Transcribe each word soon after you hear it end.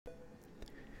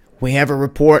We have a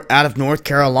report out of North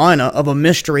Carolina of a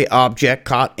mystery object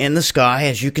caught in the sky,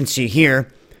 as you can see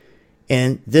here.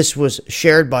 And this was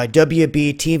shared by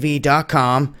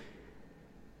WBTV.com,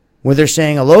 where they're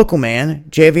saying a local man,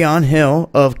 Javion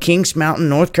Hill of Kings Mountain,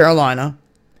 North Carolina,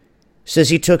 says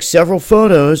he took several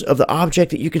photos of the object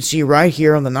that you can see right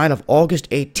here on the night of August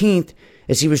 18th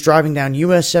as he was driving down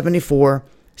US 74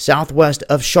 southwest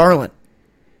of Charlotte.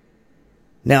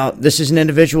 Now, this is an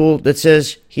individual that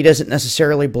says he doesn't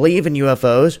necessarily believe in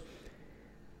UFOs,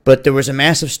 but there was a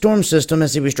massive storm system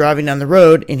as he was driving down the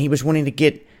road, and he was wanting to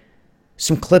get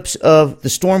some clips of the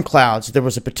storm clouds. There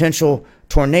was a potential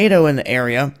tornado in the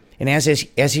area, and as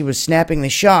he was snapping the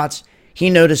shots, he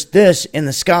noticed this in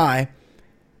the sky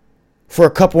for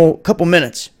a couple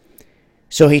minutes.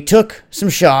 So he took some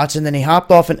shots, and then he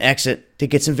hopped off an exit to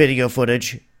get some video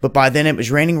footage, but by then it was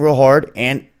raining real hard,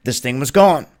 and this thing was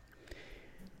gone.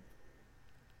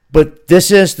 But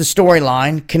this is the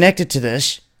storyline connected to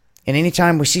this. And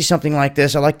anytime we see something like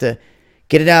this, I like to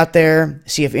get it out there,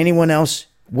 see if anyone else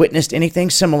witnessed anything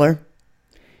similar.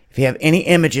 If you have any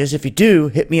images, if you do,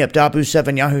 hit me up,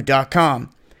 dabu7yahoo.com,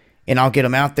 and I'll get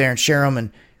them out there and share them,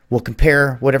 and we'll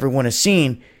compare what everyone has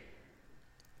seen.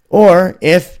 Or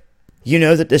if you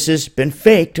know that this has been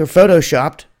faked or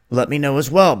photoshopped, let me know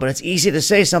as well. But it's easy to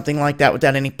say something like that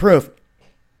without any proof.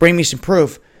 Bring me some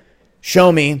proof.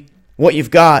 Show me what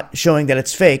you've got showing that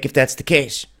it's fake, if that's the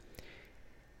case.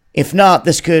 If not,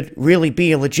 this could really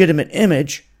be a legitimate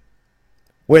image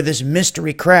where this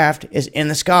mystery craft is in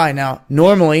the sky. Now,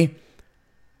 normally,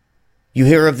 you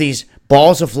hear of these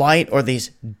balls of light or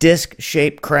these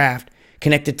disc-shaped craft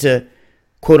connected to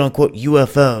quote-unquote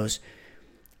UFOs.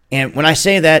 And when I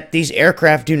say that, these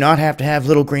aircraft do not have to have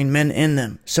little green men in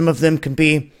them. Some of them can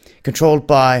be controlled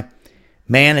by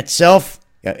man itself.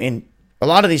 In a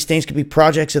lot of these things could be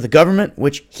projects of the government,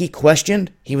 which he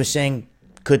questioned. He was saying,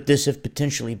 could this have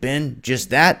potentially been just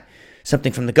that?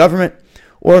 Something from the government?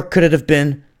 Or could it have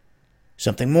been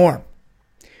something more?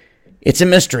 It's a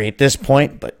mystery at this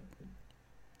point, but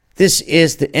this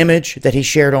is the image that he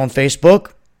shared on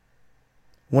Facebook.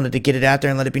 Wanted to get it out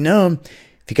there and let it be known.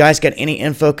 If you guys got any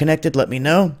info connected, let me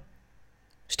know.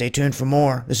 Stay tuned for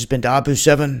more. This has been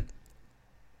Dabu7.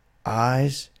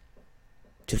 Eyes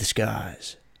to the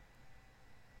skies.